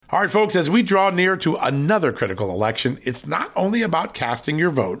All right, folks, as we draw near to another critical election, it's not only about casting your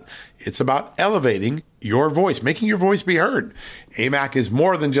vote, it's about elevating your voice, making your voice be heard. AMAC is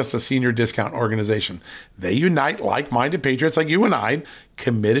more than just a senior discount organization. They unite like-minded patriots like you and I,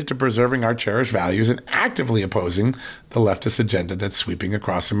 committed to preserving our cherished values and actively opposing the leftist agenda that's sweeping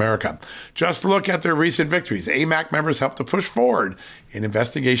across America. Just look at their recent victories. AMAC members helped to push forward an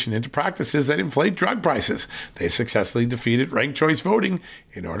investigation into practices that inflate drug prices. They successfully defeated ranked choice voting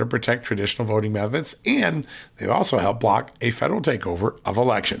in order to protect traditional voting methods, and they've also helped block a federal takeover of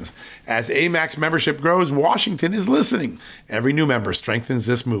elections. As AMAC's membership grows, Washington is listening. Every new member strengthens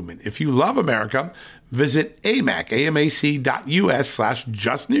this movement. If you love America, visit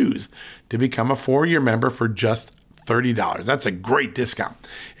amac.us/justnews to become a 4-year member for just $30. That's a great discount.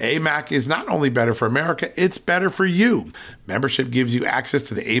 AMAC is not only better for America, it's better for you. Membership gives you access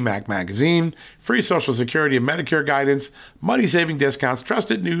to the AMAC magazine, free Social Security and Medicare guidance, money-saving discounts,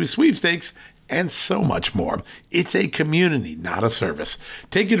 trusted news, sweepstakes, and so much more. It's a community, not a service.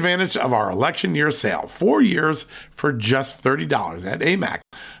 Take advantage of our election year sale, 4 years for just $30 at AMAC.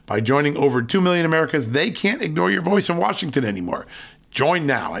 By joining over 2 million Americans, they can't ignore your voice in Washington anymore. Join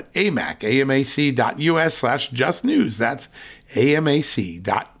now at amac.us/justnews. That's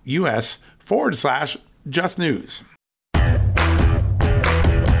amac.us/justnews.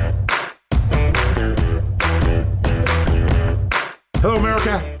 Hello,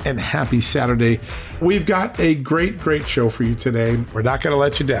 America, and happy Saturday. We've got a great show for you today. We're not going to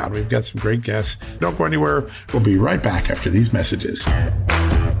let you down. We've got some great guests. Don't go anywhere. We'll be right back after these messages.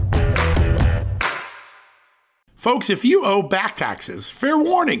 Folks, if you owe back taxes, fair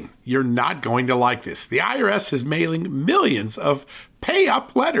warning, you're not going to like this. The IRS is mailing millions of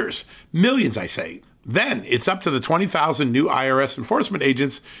pay-up letters. Millions, I say. Then it's up to the 20,000 new IRS enforcement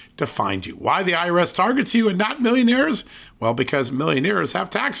agents to find you. Why the IRS targets you and not millionaires? Well, because millionaires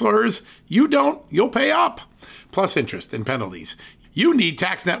have tax lawyers. You don't. You'll pay up. Plus interest and penalties. You need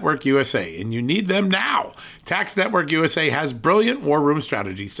Tax Network USA, and you need them now. Tax Network USA has brilliant war room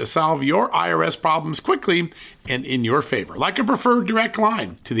strategies to solve your IRS problems quickly and in your favor. Like a preferred direct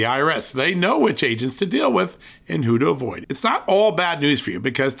line to the IRS. They know which agents to deal with and who to avoid. It's not all bad news for you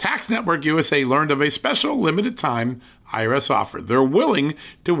because Tax Network USA learned of a special limited time IRS offer. They're willing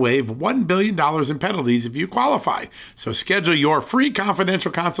to waive $1 billion in penalties if you qualify. So schedule your free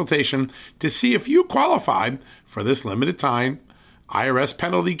confidential consultation to see if you qualify for this limited time IRS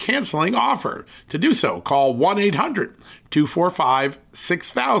penalty canceling offer. To do so, call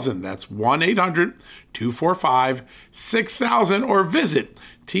 1-800-245-6000. That's 1-800-245-6000 or visit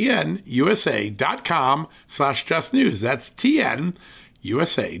tnusa.com/justnews. That's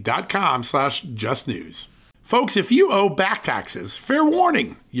tnusa.com/justnews. Folks, if you owe back taxes, fair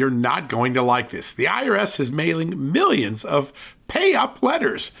warning, you're not going to like this. The IRS is mailing millions of pay-up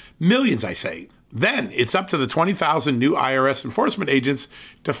letters. Millions, I say. Then it's up to the 20,000 new IRS enforcement agents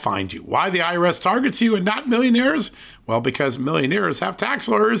to find you. Why the IRS targets you and not millionaires? Well, because millionaires have tax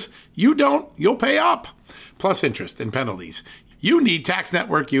lawyers. You don't. You'll pay up. Plus interest and penalties. You need Tax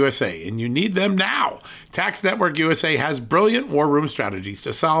Network USA, and you need them now. Tax Network USA has brilliant war room strategies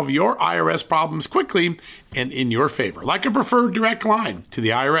to solve your IRS problems quickly and in your favor. Like a preferred direct line to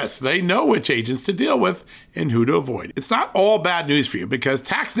the IRS. They know which agents to deal with and who to avoid. It's not all bad news for you because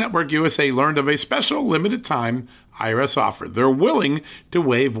Tax Network USA learned of a special limited time IRS offer. They're willing to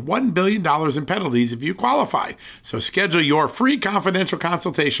waive $1 billion in penalties if you qualify. So schedule your free confidential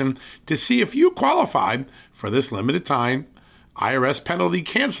consultation to see if you qualify for this limited time IRS penalty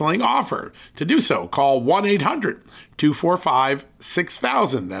canceling offer. To do so, call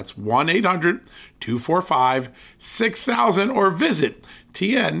 1-800-245-6000. That's 1-800-245-6000 or visit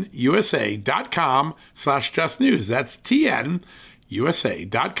tnusa.com/justnews. That's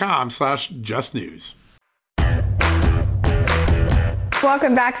tnusa.com/justnews.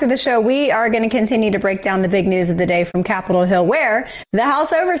 Welcome back to the show. We are going to continue to break down the big news of the day from Capitol Hill, where the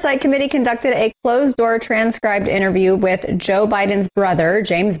House Oversight Committee conducted a closed-door transcribed interview with Joe Biden's brother,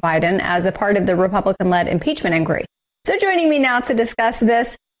 James Biden, as a part of the Republican-led impeachment inquiry. So joining me now to discuss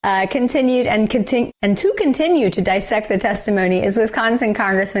this, to continue to dissect the testimony is Wisconsin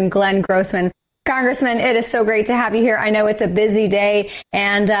Congressman Glenn Grothman. Congressman, it is so great to have you here. I know it's a busy day,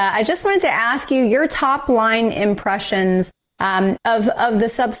 and I just wanted to ask you your top-line impressions of the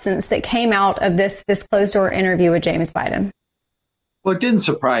substance that came out of this closed-door interview with James Biden. Well, it didn't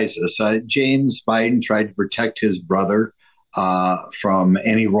surprise us. James Biden tried to protect his brother from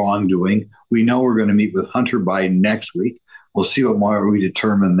any wrongdoing. We know we're going to meet with Hunter Biden next week. We'll see what more we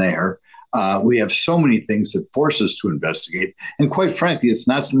determine there. We have so many things that force us to investigate. And quite frankly, it's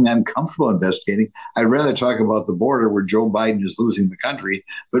not something I'm comfortable investigating. I'd rather talk about the border where Joe Biden is losing the country.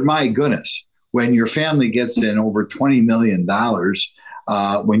 But my goodness, when your family gets in over $20 million,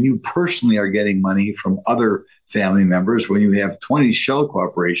 when you personally are getting money from other family members, when you have 20 shell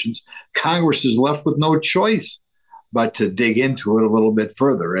corporations, Congress is left with no choice but to dig into it a little bit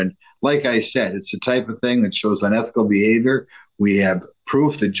further. And like I said, it's the type of thing that shows unethical behavior. We have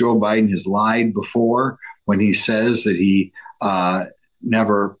proof that Joe Biden has lied before when he says that he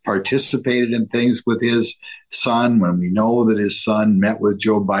never participated in things with his son, when we know that his son met with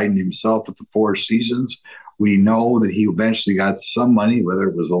Joe Biden himself at the Four Seasons. We know that he eventually got some money, whether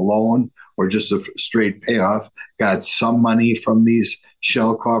it was a loan or just a straight payoff, got some money from these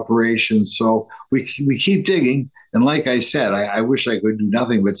shell corporations. So we keep digging. And like I said, I wish I could do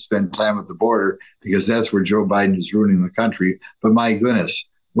nothing but spend time at the border, because that's where Joe Biden is ruining the country. But my goodness,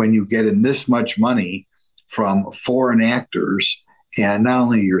 when you get in this much money from foreign actors, and not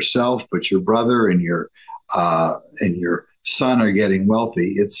only yourself, but your brother and your son are getting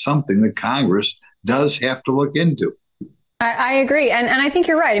wealthy, it's something that Congress does have to look into. I agree. And I think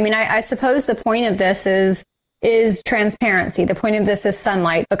you're right. I mean, I suppose the point of this is transparency. The point of this is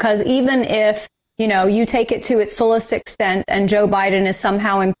sunlight, because even if, you take it to its fullest extent and Joe Biden is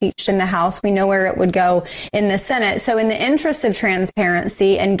somehow impeached in the House, we know where it would go in the Senate. So in the interest of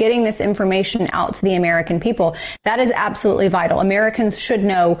transparency and getting this information out to the American people, that is absolutely vital. Americans should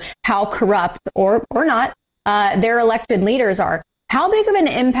know how corrupt or not their elected leaders are. How big of an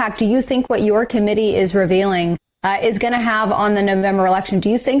impact do you think what your committee is revealing is going to have on the November election? Do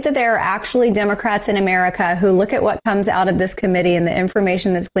you think that there are actually Democrats in America who look at what comes out of this committee and the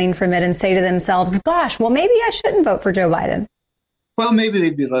information that's gleaned from it and say to themselves, gosh, well, maybe I shouldn't vote for Joe Biden? Well, maybe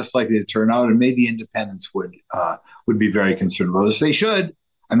they'd be less likely to turn out, and maybe independents would be very concerned about this. They should.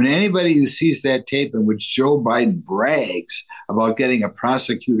 I mean, anybody who sees that tape in which Joe Biden brags about getting a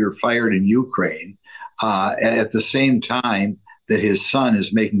prosecutor fired in Ukraine at the same time that his son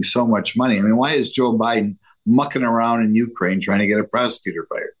is making so much money. I mean, why is Joe Biden mucking around in Ukraine trying to get a prosecutor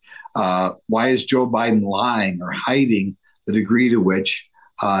fired? Why is Joe Biden lying or hiding the degree to which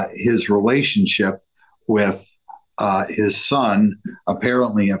his relationship with his son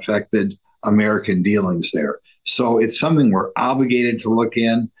apparently affected American dealings there? So it's something we're obligated to look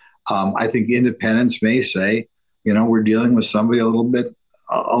in. I think independents may say, we're dealing with somebody a little bit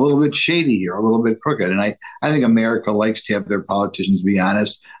shady here, a little bit crooked. And I think America likes to have their politicians be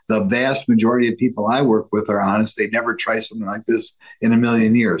honest. The vast majority of people I work with are honest. They'd never try something like this in a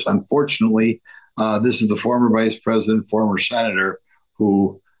million years. Unfortunately, this is the former vice president, former senator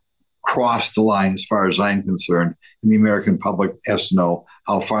who crossed the line as far as I'm concerned. And the American public has to know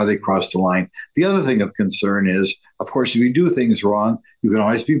how far they crossed the line. The other thing of concern is, of course, if you do things wrong, you can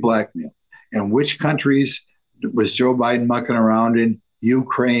always be blackmailed. And which countries was Joe Biden mucking around in?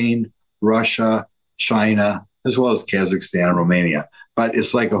 Ukraine, Russia, China, as well as Kazakhstan and Romania. But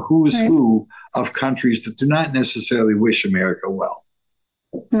it's like a who's who of countries that do not necessarily wish America well.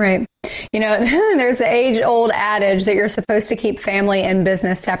 Right. There's the age-old adage that you're supposed to keep family and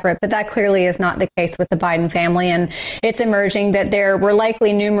business separate, but that clearly is not the case with the Biden family. And it's emerging that there were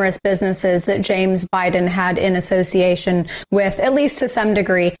likely numerous businesses that James Biden had in association with, at least to some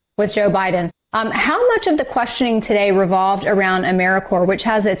degree, with Joe Biden. How much of the questioning today revolved around AmeriCorps, which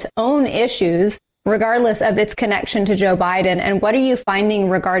has its own issues, regardless of its connection to Joe Biden? And what are you finding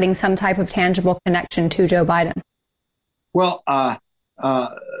regarding some type of tangible connection to Joe Biden? Well,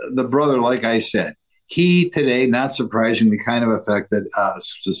 the brother, like I said, he today, not surprisingly, kind of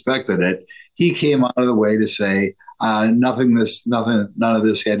suspected it. He came out of the way to say none of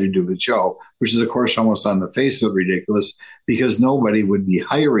this had to do with Joe, which is, of course, almost on the face of it ridiculous, because nobody would be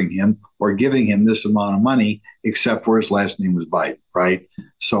hiring him or giving him this amount of money except for his last name was Biden, right?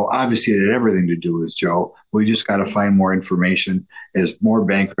 So obviously it had everything to do with Joe. We just got to find more information as more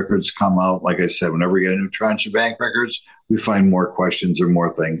bank records come out. Like I said, whenever we get a new tranche of bank records, we find more questions or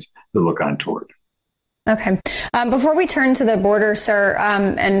more things to look on toward. Okay. Before we turn to the border, sir,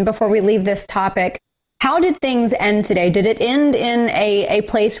 and before we leave this topic, how did things end today? Did it end in a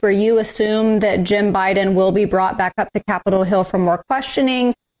place where you assume that Jim Biden will be brought back up to Capitol Hill for more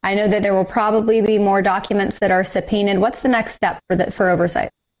questioning? I know that there will probably be more documents that are subpoenaed. What's the next step for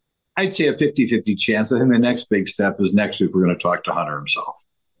oversight? I'd say a 50-50 chance. I think the next big step is next week we're going to talk to Hunter himself.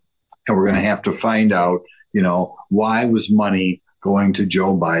 And we're going to have to find out, why was money going to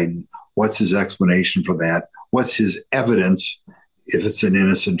Joe Biden? What's his explanation for that? What's his evidence if it's an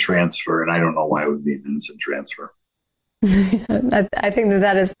innocent transfer? And I don't know why it would be an innocent transfer. I think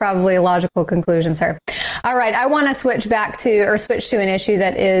that is probably a logical conclusion, sir. All right. I want to switch to an issue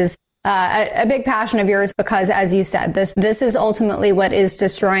that is a big passion of yours because, as you said, this is ultimately what is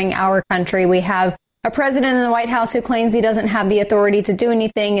destroying our country. We have a president in the White House who claims he doesn't have the authority to do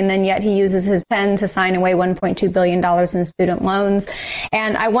anything, and then yet he uses his pen to sign away $1.2 billion in student loans.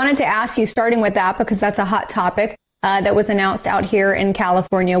 And I wanted to ask you, starting with that, because that's a hot topic that was announced out here in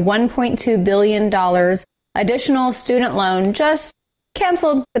California, $1.2 billion additional student loan just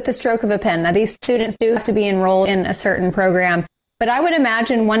canceled with the stroke of a pen. Now, these students do have to be enrolled in a certain program, but I would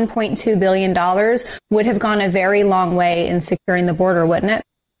imagine $1.2 billion would have gone a very long way in securing the border, wouldn't it?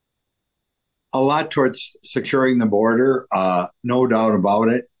 A lot towards securing the border, no doubt about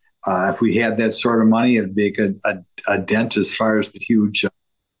it. If we had that sort of money, it'd make a dent as far as the huge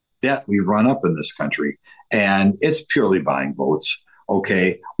debt we've run up in this country. And it's purely buying votes.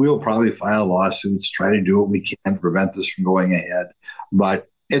 Okay, we'll probably file lawsuits, try to do what we can to prevent this from going ahead. But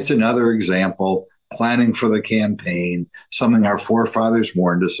it's another example, planning for the campaign, something our forefathers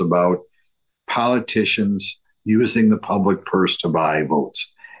warned us about, politicians using the public purse to buy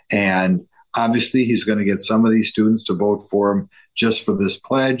votes. And obviously, he's going to get some of these students to vote for him just for this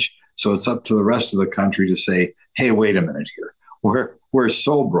pledge. So it's up to the rest of the country to say, hey, wait a minute here. We're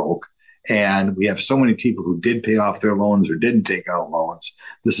so broke, and we have so many people who did pay off their loans or didn't take out loans.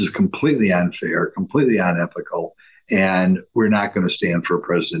 This is completely unfair, completely unethical, and we're not going to stand for a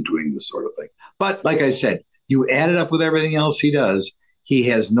president doing this sort of thing. But like I said, you add it up with everything else he does, he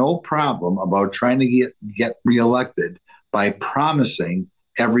has no problem about trying to get reelected by promising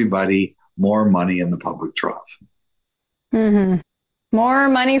everybody more money in the public trough. Mm-hmm. More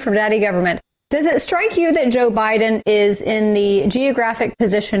money from daddy government. Does it strike you that Joe Biden is in the geographic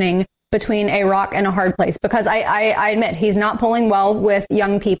positioning between a rock and a hard place? Because I admit he's not polling well with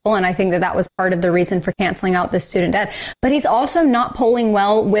young people, and I think that was part of the reason for canceling out this student debt. But he's also not polling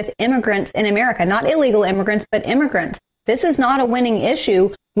well with immigrants in America, not illegal immigrants, but immigrants. This is not a winning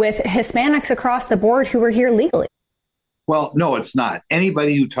issue with Hispanics across the board who are here legally. Well, no, it's not.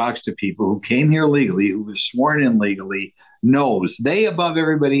 Anybody who talks to people who came here legally, who was sworn in legally, knows they, above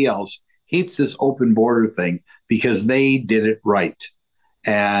everybody else, hates this open border thing because they did it right.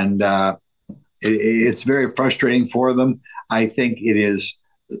 And it's very frustrating for them. I think it is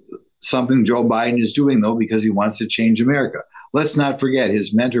something Joe Biden is doing, though, because he wants to change America. Let's not forget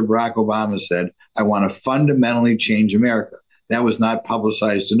his mentor, Barack Obama, said, I want to fundamentally change America. That was not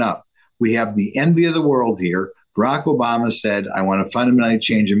publicized enough. We have the envy of the world here. Barack Obama said, I want to fundamentally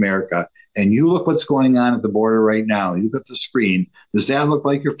change America. And you look what's going on at the border right now. You look at the screen. Does that look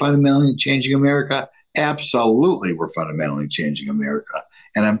like you're fundamentally changing America? Absolutely, we're fundamentally changing America.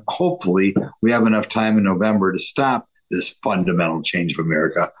 And hopefully we have enough time in November to stop this fundamental change of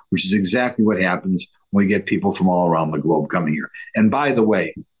America, which is exactly what happens when we get people from all around the globe coming here. And by the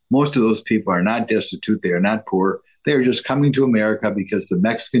way, most of those people are not destitute. They are not poor. They are just coming to America because the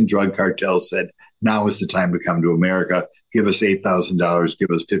Mexican drug cartel said, now is the time to come to America. Give us $8,000, give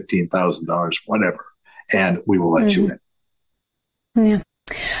us $15,000, whatever, and we will let you in.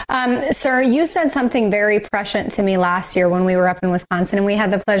 Yeah. Sir, you said something very prescient to me last year when we were up in Wisconsin, and we had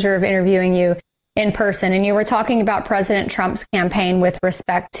the pleasure of interviewing you in person. And you were talking about President Trump's campaign with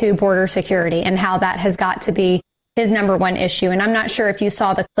respect to border security and how that has got to be his number one issue. And I'm not sure if you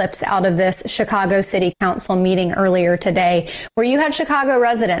saw the clips out of this Chicago City Council meeting earlier today, where you had Chicago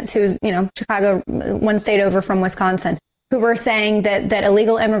residents who's, Chicago, one state over from Wisconsin, who were saying that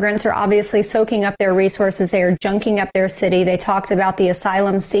illegal immigrants are obviously soaking up their resources. They are junking up their city. They talked about the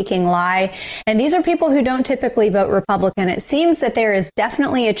asylum seeking lie. And these are people who don't typically vote Republican. It seems that there is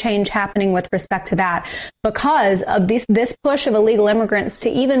definitely a change happening with respect to that because of this push of illegal immigrants to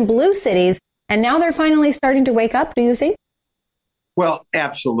even blue cities. And now they're finally starting to wake up, do you think? Well,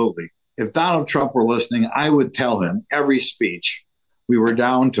 absolutely. If Donald Trump were listening, I would tell him every speech, we were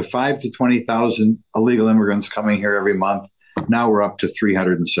down to 5 to 20,000 illegal immigrants coming here every month. Now we're up to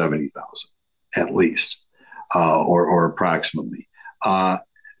 370,000 at least, or approximately.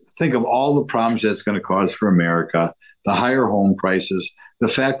 Think of all the problems that's going to cause for America, the higher home prices, the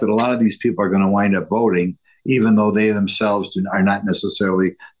fact that a lot of these people are going to wind up voting, even though they themselves are not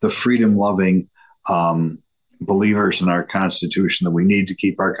necessarily the freedom-loving believers in our Constitution that we need to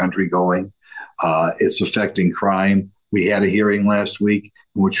keep our country going. It's affecting crime. We had a hearing last week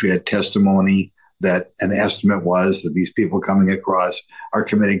in which we had testimony that an estimate was that these people coming across are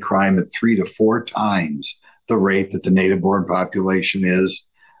committing crime at 3 to 4 times the rate that the native-born population is.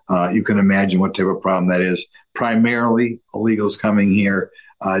 You can imagine what type of problem that is. Primarily, illegals coming here,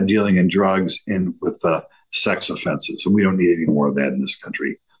 dealing in drugs and with sex offenses. And we don't need any more of that in this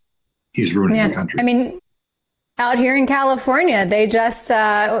country. He's ruining the country. I mean, out here in California, they just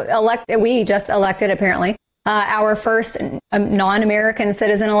we just elected, apparently, our first non-American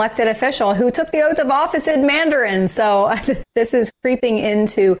citizen elected official who took the oath of office in Mandarin. So this is creeping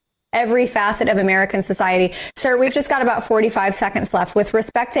into every facet of American society. Sir, we've just got about 45 seconds left. With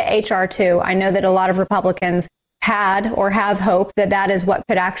respect to H.R. 2, I know that a lot of Republicans had or have hope that that is what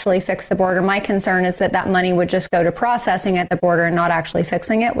could actually fix the border. My concern is that that money would just go to processing at the border and not actually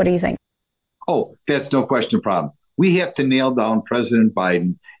fixing it. What do you think? Oh, that's no question a problem. We have to nail down President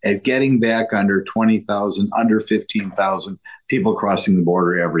Biden at getting back under 20,000, under 15,000 people crossing the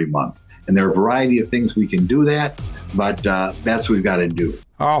border every month. And there are a variety of things we can do that, but that's what we've got to do.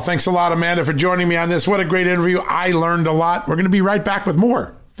 Oh, thanks a lot, Amanda, for joining me on this. What a great interview. I learned a lot. We're going to be right back with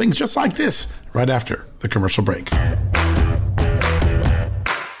more things just like this right after the commercial break.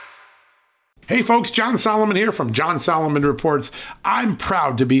 Hey folks, John Solomon here from John Solomon Reports. I'm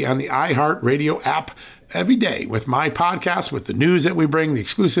proud to be on the iHeartRadio app every day with my podcast, with the news that we bring, the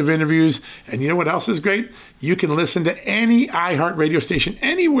exclusive interviews. And you know what else is great? You can listen to any iHeartRadio station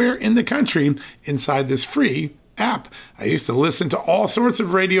anywhere in the country inside this free app. I used to listen to all sorts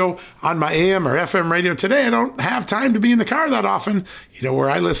of radio on my AM or FM radio. Today, I don't have time to be in the car that often. You know where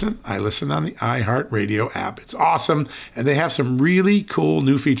I listen? I listen on the iHeartRadio app. It's awesome. And they have some really cool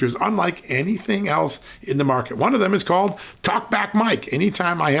new features, unlike anything else in the market. One of them is called Talkback Mic.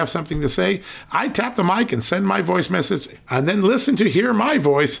 Anytime I have something to say, I tap the mic and send my voice message and then listen to hear my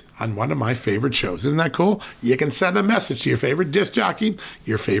voice on one of my favorite shows. Isn't that cool? You can send a message to your favorite disc jockey,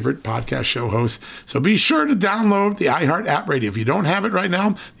 your favorite podcast show host. So be sure to download the iHeart app radio. If you don't have it right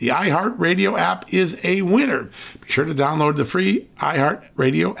now, the iHeart Radio app is a winner. Be sure to download the free iHeart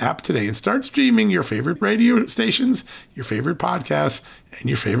Radio app today and start streaming your favorite radio stations, your favorite podcasts, and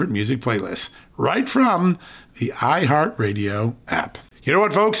your favorite music playlists right from the iHeart Radio app. You know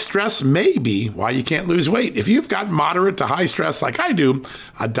what, folks? Stress may be why you can't lose weight. If you've got moderate to high stress like I do,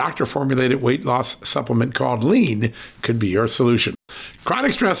 a doctor-formulated weight loss supplement called Lean could be your solution.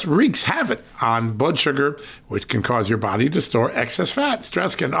 Chronic stress wreaks havoc on blood sugar, which can cause your body to store excess fat.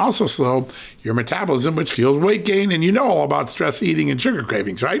 Stress can also slow your metabolism, which fuels weight gain. And you know all about stress eating and sugar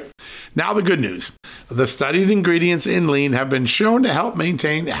cravings, right? Now the good news. The studied ingredients in Lean have been shown to help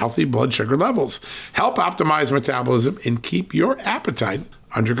maintain healthy blood sugar levels, help optimize metabolism, and keep your appetite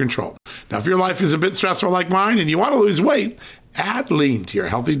under control. Now, if your life is a bit stressful like mine and you want to lose weight, add Lean to your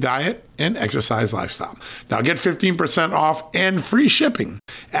healthy diet and exercise lifestyle. Now get 15% off and free shipping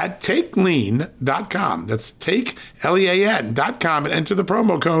at takelean.com. That's takelean.com and enter the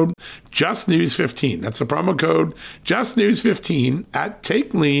promo code JustNews15. That's the promo code JustNews15 at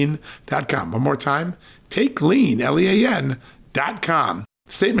takelean.com. One more time, takelean.com.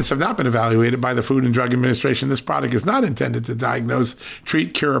 Statements have not been evaluated by the Food and Drug Administration. This product is not intended to diagnose,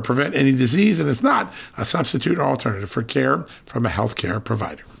 treat, cure, or prevent any disease, and it's not a substitute or alternative for care from a healthcare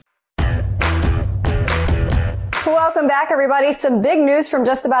provider. Welcome back, everybody. Some big news from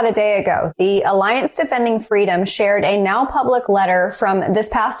just about a day ago. The Alliance Defending Freedom shared a now public letter from this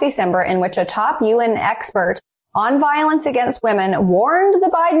past December in which a top UN expert on violence against women warned the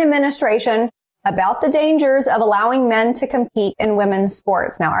Biden administration about the dangers of allowing men to compete in women's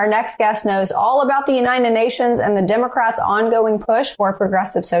sports. Now, our next guest knows all about the United Nations and the Democrats' ongoing push for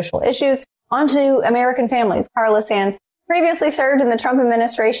progressive social issues onto American families. Carla Sands previously served in the Trump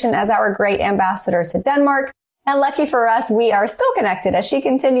administration as our great ambassador to Denmark. And lucky for us, we are still connected as she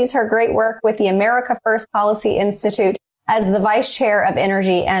continues her great work with the America First Policy Institute as the vice chair of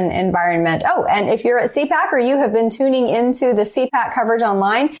energy and environment. Oh, and if you're at CPAC or you have been tuning into the CPAC coverage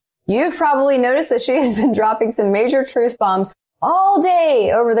online, you've probably noticed that she has been dropping some major truth bombs all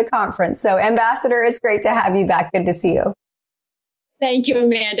day over the conference. So, Ambassador, it's great to have you back. Good to see you. Thank you,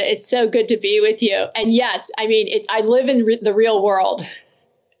 Amanda. It's so good to be with you. And yes, I mean, I live in the real world.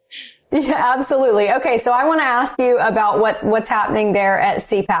 Yeah, absolutely. Okay, so I want to ask you about what's happening there at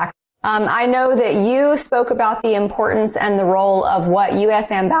CPAC. I know that you spoke about the importance and the role of what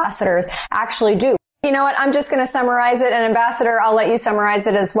U.S. ambassadors actually do. You know what? I'm just going to summarize it. And Ambassador, I'll let you summarize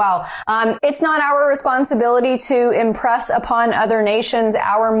it as well. It's not our responsibility to impress upon other nations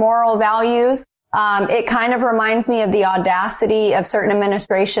our moral values. It kind of reminds me of the audacity of certain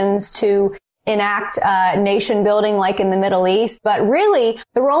administrations to enact nation building like in the Middle East. But really,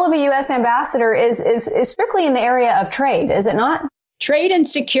 the role of a U.S. ambassador is strictly in the area of trade, is it not? Trade and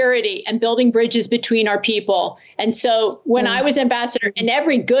security and building bridges between our people. And so when I was ambassador, and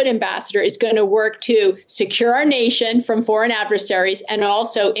every good ambassador is going to work to secure our nation from foreign adversaries and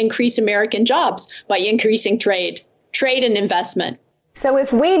also increase American jobs by increasing trade and investment. So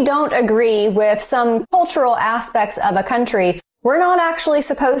if we don't agree with some cultural aspects of a country, we're not actually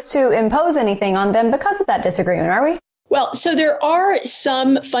supposed to impose anything on them because of that disagreement, are we? Well, so there are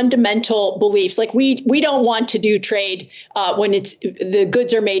some fundamental beliefs, like we don't want to do trade when the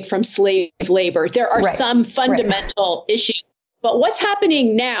goods are made from slave labor. There are some fundamental issues. But what's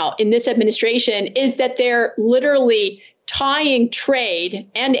happening now in this administration is that they're literally tying trade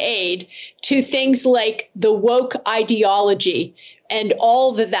and aid to things like the woke ideology and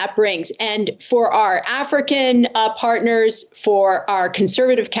all that brings. And for our African partners, for our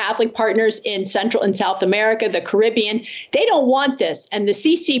conservative Catholic partners in Central and South America, the Caribbean, they don't want this. And the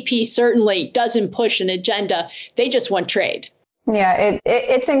CCP certainly doesn't push an agenda. They just want trade. Yeah,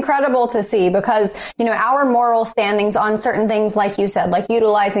 it's incredible to see because, our moral standings on certain things, like you said, like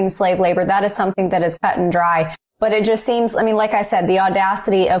utilizing slave labor, that is something that is cut and dry. But it just seems, like I said, the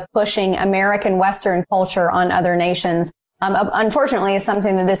audacity of pushing American Western culture on other nations, unfortunately, is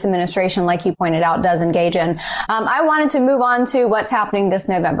something that this administration, like you pointed out, does engage in. I wanted to move on to what's happening this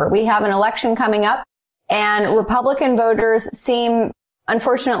November. We have an election coming up, and Republican voters seem,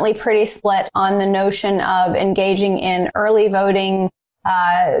 unfortunately, pretty split on the notion of engaging in early voting,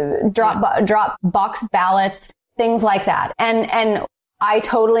 drop box ballots, things like that. And I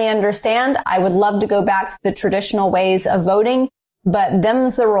totally understand. I would love to go back to the traditional ways of voting, but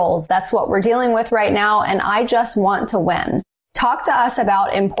them's the rules. That's what we're dealing with right now. And I just want to win. Talk to us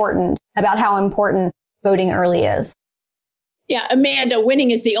about how important voting early is. Yeah, Amanda, winning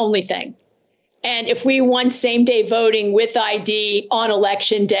is the only thing. And if we want same day voting with ID on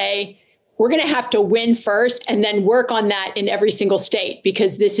election day, we're going to have to win first and then work on that in every single state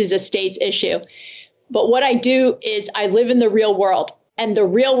because this is a state's issue. But what I do is I live in the real world. And the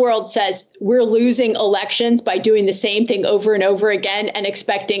real world says we're losing elections by doing the same thing over and over again and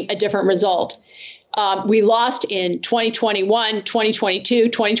expecting a different result. We lost in 2021, 2022,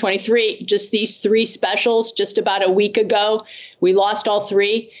 2023, just these three specials just about a week ago. We lost all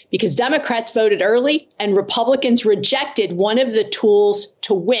three because Democrats voted early and Republicans rejected one of the tools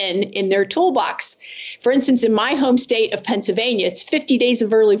to win in their toolbox. For instance, in my home state of Pennsylvania, it's 50 days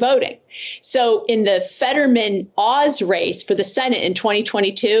of early voting. So in the Fetterman-Oz race for the Senate in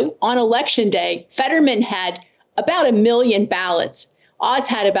 2022, on election day, Fetterman had about 1 million ballots. Oz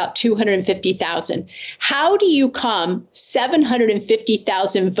had about 250,000. How do you come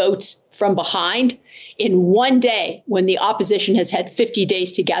 750,000 votes from behind in one day when the opposition has had 50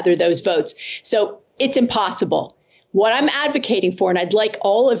 days to gather those votes? So it's impossible. What I'm advocating for, and I'd like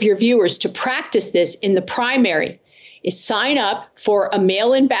all of your viewers to practice this in the primary, is sign up for a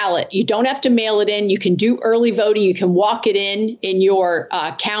mail-in ballot. You don't have to mail it in. You can do early voting. You can walk it in your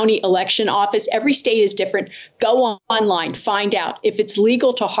county election office. Every state is different. Go online, find out. If it's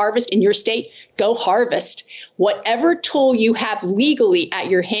legal to harvest in your state, go harvest. Whatever tool you have legally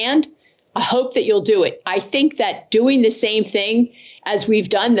at your hand, I hope that you'll do it. I think that doing the same thing as we've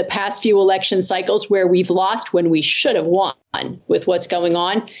done the past few election cycles where we've lost when we should have won with what's going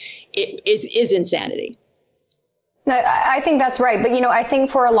on, it is insanity. I think that's right. But, I think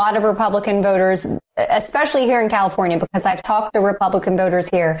for a lot of Republican voters, especially here in California, because I've talked to Republican voters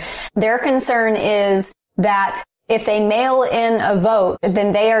here, their concern is that if they mail in a vote,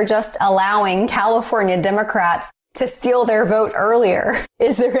 then they are just allowing California Democrats to steal their vote earlier.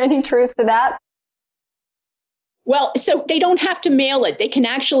 Is there any truth to that? Well, so they don't have to mail it. They can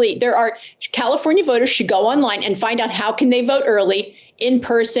California voters should go online and find out how can they vote early in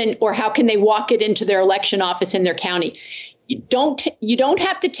person, or how can they walk it into their election office in their county. You don't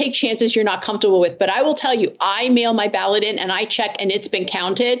have to take chances you're not comfortable with. But I will tell you, I mail my ballot in and I check and it's been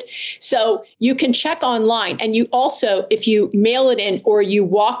counted. So you can check online. And you also, if you mail it in or you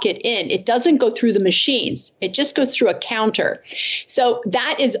walk it in, it doesn't go through the machines. It just goes through a counter. So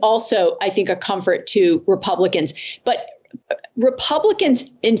that is also, I think, a comfort to Republicans. But Republicans,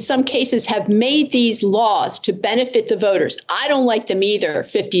 in some cases, have made these laws to benefit the voters. I don't like them either,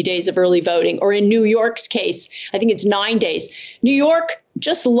 50 days of early voting, or in New York's case, I think it's 9 days. New York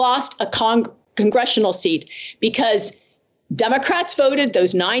just lost a congressional seat because Democrats voted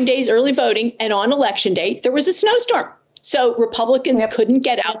those 9 days early voting, and on election day, there was a snowstorm. So Republicans couldn't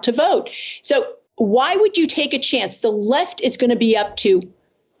get out to vote. So why would you take a chance? The left is going to be up to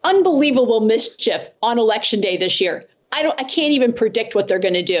unbelievable mischief on election day this year. I can't even predict what they're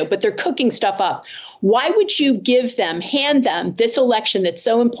going to do, but they're cooking stuff up. Why would you hand them this election that's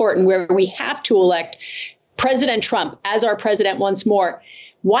so important, where we have to elect President Trump as our president once more?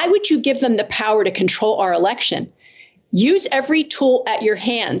 Why would you give them the power to control our election? Use every tool at your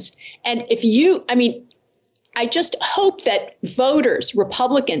hands. And I just hope that voters,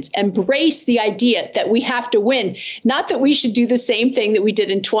 Republicans, embrace the idea that we have to win, not that we should do the same thing that we did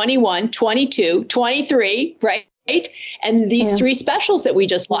in 21, 22, 23, right? And these 3 specials that we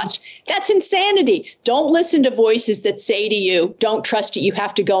just lost, that's insanity. Don't listen to voices that say to you, don't trust it, you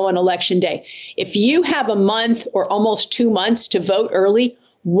have to go on election day. If you have a month or almost 2 months to vote early,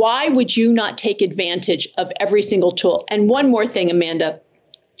 why would you not take advantage of every single tool? And one more thing, Amanda.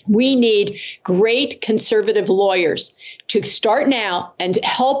 We need great conservative lawyers to start now and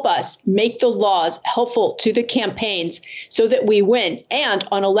help us make the laws helpful to the campaigns so that we win. And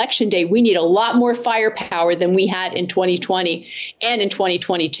on election day, we need a lot more firepower than we had in 2020 and in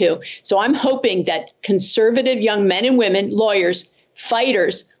 2022. So I'm hoping that conservative young men and women, lawyers,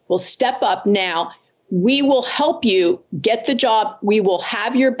 fighters will step up now. We will help you get the job. We will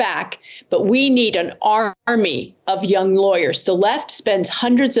have your back, but we need an army of young lawyers. The left spends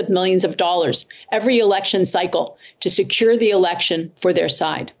hundreds of millions of dollars every election cycle to secure the election for their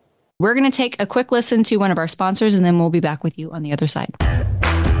side. We're going to take a quick listen to one of our sponsors, and then we'll be back with you on the other side.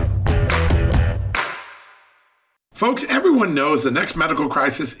 Folks, everyone knows the next medical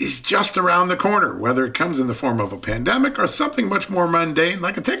crisis is just around the corner, whether it comes in the form of a pandemic or something much more mundane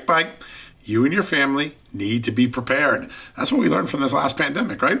like a tick bite. You and your family need to be prepared. That's what we learned from this last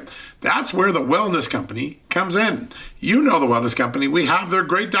pandemic, right? That's where the Wellness Company comes in. You know the Wellness Company. We have their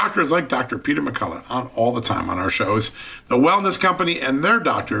great doctors like Dr. Peter McCullough on all the time on our shows. The Wellness Company and their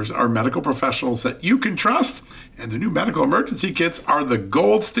doctors are medical professionals that you can trust, and the new medical emergency kits are the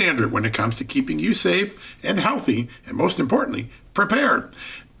gold standard when it comes to keeping you safe and healthy, and most importantly, prepared.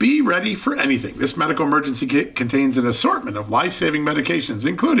 Be ready for anything. This medical emergency kit contains an assortment of life-saving medications,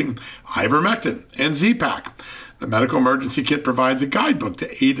 including ivermectin and Z-Pak. The medical emergency kit provides a guidebook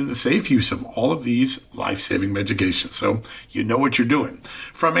to aid in the safe use of all of these life-saving medications, so you know what you're doing.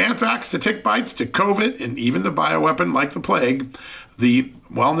 From anthrax to tick bites to COVID and even the bioweapon like the plague, the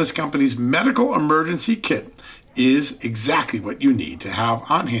Wellness Company's medical emergency kit is exactly what you need to have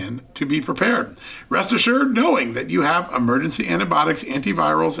on hand to be prepared. Rest assured knowing that you have emergency antibiotics,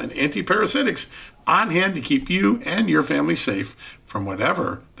 antivirals, and antiparasitics on hand to keep you and your family safe from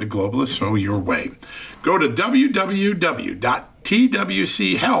whatever the globalists throw your way. Go to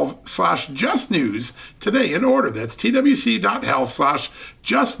www.twchealth/justnews today and order. That's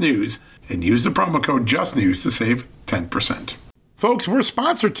twc.health/justnews and use the promo code JUSTNEWS to save 10%. Folks, we're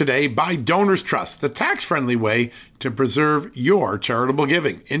sponsored today by Donors Trust, the tax-friendly way to preserve your charitable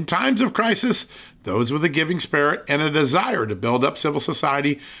giving. In times of crisis, those with a giving spirit and a desire to build up civil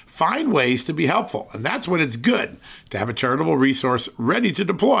society find ways to be helpful. And that's when it's good to have a charitable resource ready to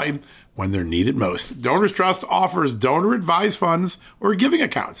deploy when they're needed most. Donors Trust offers donor-advised funds or giving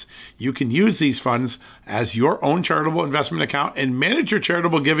accounts. You can use these funds as your own charitable investment account and manage your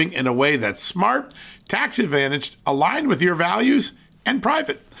charitable giving in a way that's smart, tax-advantaged, aligned with your values, and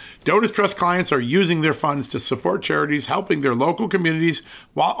private. Donors Trust clients are using their funds to support charities helping their local communities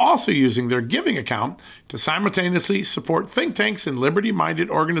while also using their giving account to simultaneously support think tanks and liberty-minded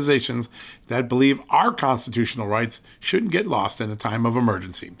organizations that believe our constitutional rights shouldn't get lost in a time of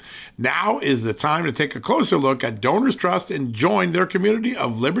emergency. Now is the time to take a closer look at Donors Trust and join their community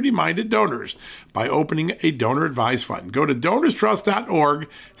of liberty-minded donors by opening a donor-advised fund. Go to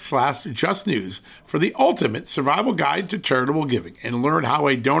donorstrust.org/justnews for the ultimate survival guide to charitable giving and learn how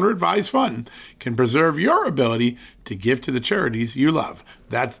a donor-advised fund can preserve your ability to give to the charities you love.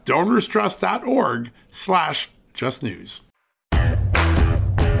 That's donorstrust.org/justnews.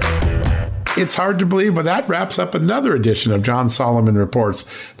 It's hard to believe, but that wraps up another edition of John Solomon Reports,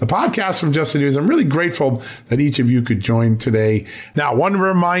 the podcast from Just the News. I'm really grateful that each of you could join today. Now, one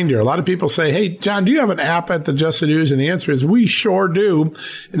reminder, a lot of people say, hey, John, do you have an app at the Just the News? And the answer is we sure do.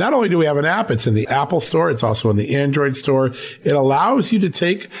 And not only do we have an app, it's in the Apple Store. It's also in the Android Store. It allows you to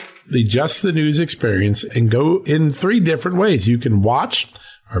take the Just the News experience and go in 3 different ways. You can watch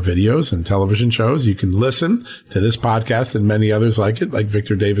our videos and television shows. You can listen to this podcast and many others like it, like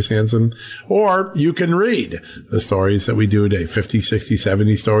Victor Davis Hanson, or you can read the stories that we do a day, 50, 60,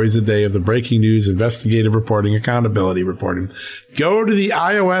 70 stories a day of the breaking news, investigative reporting, accountability reporting. Go to the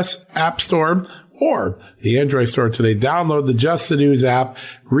iOS App Store or the Android Store today. Download the Just the News app.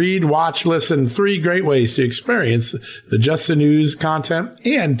 Read, watch, listen. 3 great ways to experience the Just the News content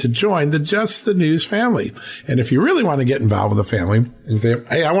and to join the Just the News family. And if you really want to get involved with the family and say,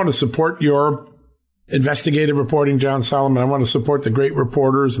 hey, I want to support your investigative reporting, John Solomon. I want to support the great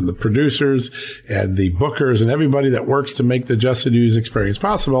reporters and the producers and the bookers and everybody that works to make the Just the News experience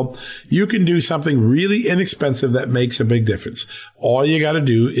possible. You can do something really inexpensive that makes a big difference. All you got to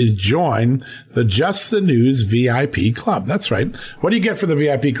do is join the Just the News VIP Club. That's right. What do you get for the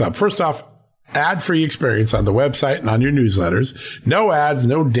VIP Club? First off, ad-free experience on the website and on your newsletters. No ads,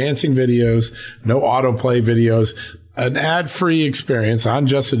 no dancing videos, no autoplay videos. an ad-free experience on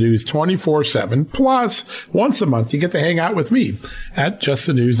Just the News 24/7. Plus, once a month, you get to hang out with me at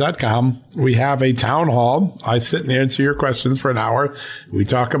justthenews.com. We have a town hall. I sit and answer your questions for an hour. We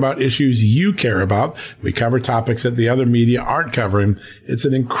talk about issues you care about. We cover topics that the other media aren't covering. It's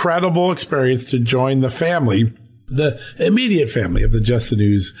an incredible experience to join the family, the immediate family of the Just the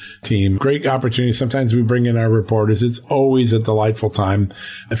News team. Great opportunity. Sometimes we bring in our reporters. It's always a delightful time.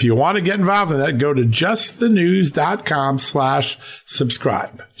 If you want to get involved in that, go to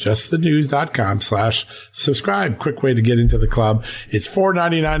justthenews.com/subscribe. Justthenews.com/subscribe. Quick way to get into the club. It's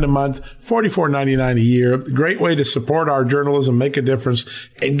 $4.99 a month, $44.99 a year. Great way to support our journalism, make a difference,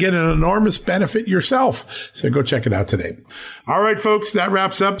 and get an enormous benefit yourself. So go check it out today. All right, folks, that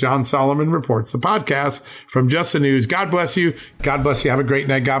wraps up John Solomon Reports, the podcast from Just the News. God bless you. God bless you. Have a great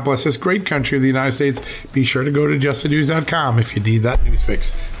night. God bless this great country of the United States. Be sure to go to justthenews.com if you need that news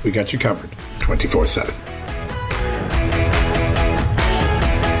fix. We got you covered 24/7.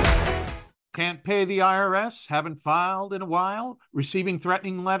 Can't pay the IRS? Haven't filed in a while? Receiving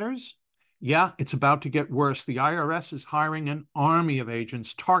threatening letters? Yeah, it's about to get worse. The IRS is hiring an army of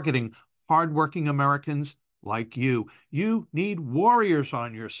agents targeting hardworking Americans like you. You need warriors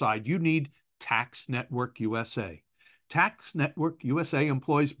on your side. You need Tax Network USA. Tax Network USA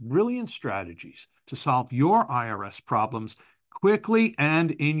employs brilliant strategies to solve your IRS problems quickly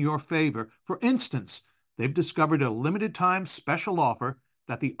and in your favor. For instance, they've discovered a limited time special offer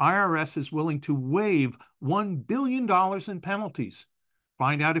that the IRS is willing to waive $1 billion in penalties.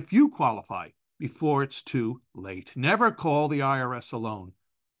 Find out if you qualify before it's too late. Never call the IRS alone.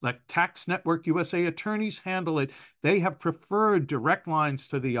 Let Tax Network USA attorneys handle it. They have preferred direct lines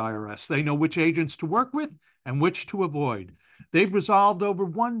to the IRS. They know which agents to work with and which to avoid. They've resolved over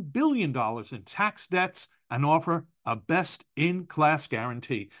 $1 billion in tax debts and offer a best-in-class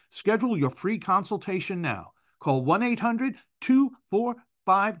guarantee. Schedule your free consultation now. Call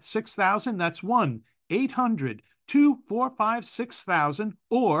 1-800-245-6000. That's 1-800-245-6000,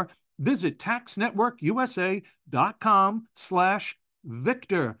 or visit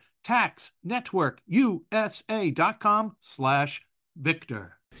taxnetworkusa.com/Victor.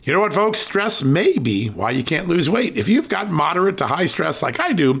 taxnetworkusa.com/Victor. You know what, folks? Stress may be why you can't lose weight. If you've got moderate to high stress like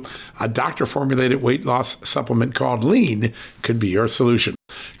I do, a doctor-formulated weight loss supplement called Lean could be your solution.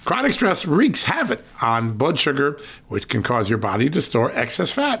 Chronic stress wreaks havoc on blood sugar, which can cause your body to store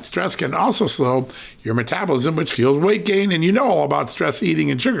excess fat. Stress can also slow your metabolism, which fuels weight gain. And you know all about stress eating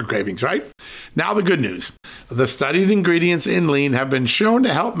and sugar cravings, right? Now the good news. The studied ingredients in Lean have been shown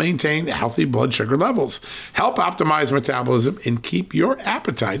to help maintain healthy blood sugar levels, help optimize metabolism, and keep your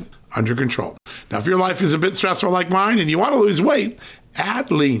appetite under control. Now, if your life is a bit stressful like mine and you want to lose weight,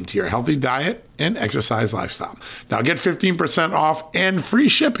 add Lean to your healthy diet and exercise lifestyle. Now get 15% off and free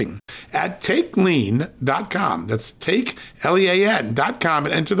shipping at takelean.com. That's takelean.com,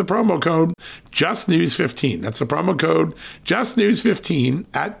 and enter the promo code JustNews15. That's the promo code JustNews15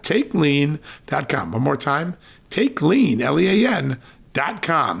 at takelean.com. One more time,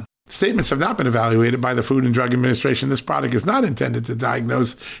 takelean.com. Statements have not been evaluated by the Food and Drug Administration. This product is not intended to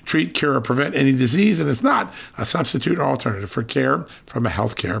diagnose, treat, cure, or prevent any disease, and it's not a substitute or alternative for care from a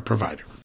healthcare provider.